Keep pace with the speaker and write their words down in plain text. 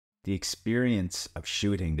The experience of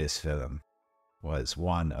shooting this film was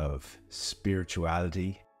one of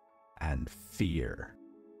spirituality and fear.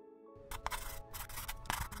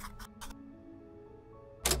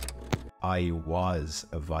 I was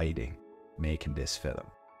avoiding making this film.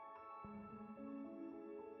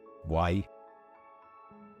 Why?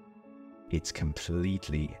 It's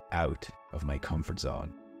completely out of my comfort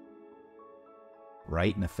zone.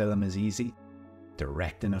 Writing a film is easy.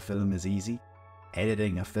 Directing a film is easy.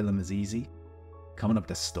 Editing a film is easy. Coming up with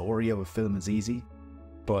the story of a film is easy.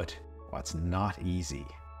 But what's not easy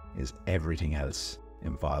is everything else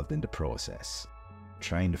involved in the process.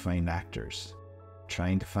 Trying to find actors,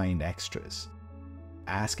 trying to find extras,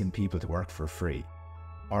 asking people to work for free,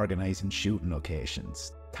 organising shooting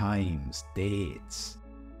locations, times, dates,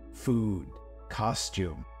 food,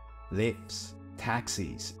 costume, lifts,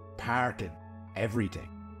 taxis, parking, everything.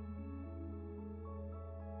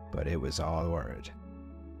 But it was all worth it.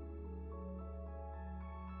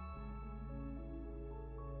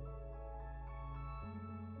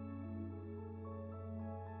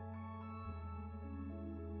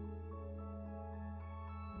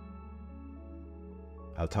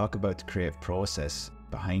 I'll talk about the creative process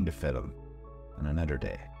behind the film on another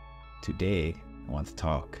day. Today, I want to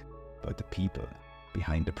talk about the people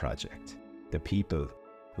behind the project. The people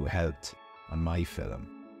who helped on my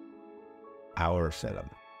film, our film.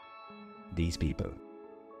 These people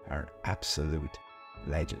are absolute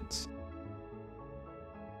legends.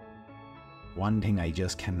 One thing I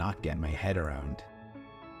just cannot get my head around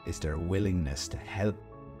is their willingness to help,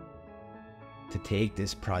 to take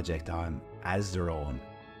this project on as their own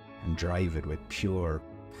and drive it with pure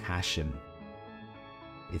passion.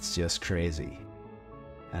 It's just crazy,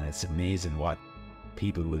 and it's amazing what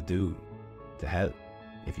people will do to help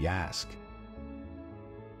if you ask.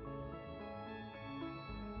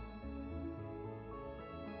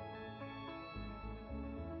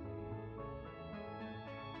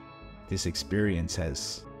 This experience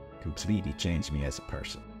has completely changed me as a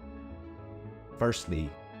person. Firstly,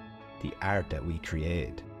 the art that we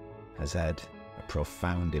create has had a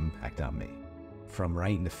profound impact on me. From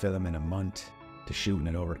writing the film in a month to shooting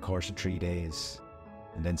it over the course of 3 days,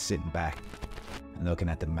 and then sitting back and looking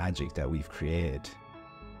at the magic that we've created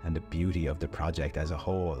and the beauty of the project as a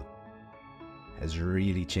whole has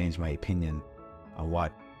really changed my opinion on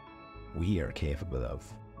what we are capable of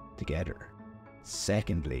together.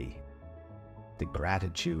 Secondly, the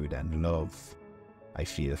gratitude and love I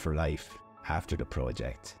feel for life after the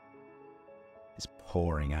project is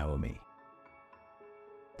pouring out of me.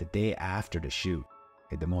 The day after the shoot,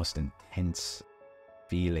 I had the most intense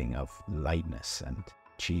feeling of lightness and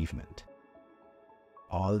achievement.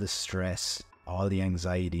 All the stress, all the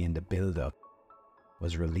anxiety and the build-up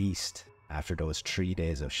was released after those 3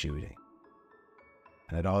 days of shooting.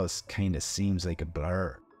 And it all kind of seems like a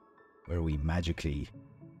blur where we magically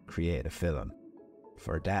create a film.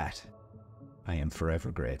 For that, I am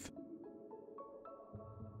forever grateful.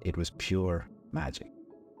 It was pure magic.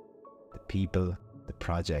 The people, the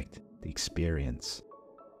project, the experience,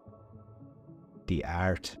 the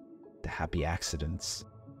art, the happy accidents,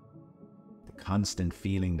 the constant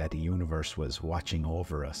feeling that the universe was watching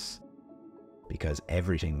over us because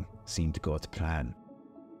everything seemed to go to plan.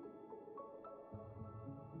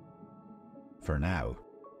 For now,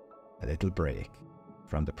 a little break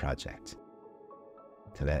from the project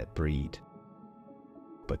to let it breathe.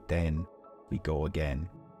 But then we go again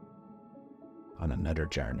on another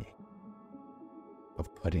journey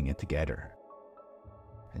of putting it together.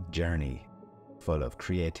 A journey full of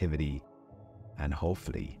creativity and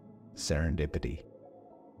hopefully serendipity.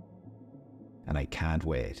 And I can't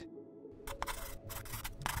wait.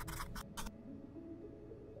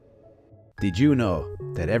 Did you know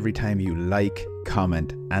that every time you like,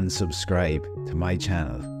 comment and subscribe to my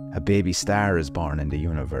channel, a baby star is born in the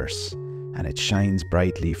universe, and it shines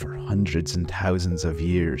brightly for hundreds and thousands of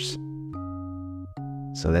years.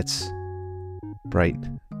 So let's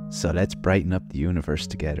brighten up the universe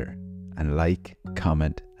together and like,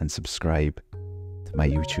 comment and subscribe to my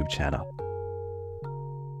YouTube channel.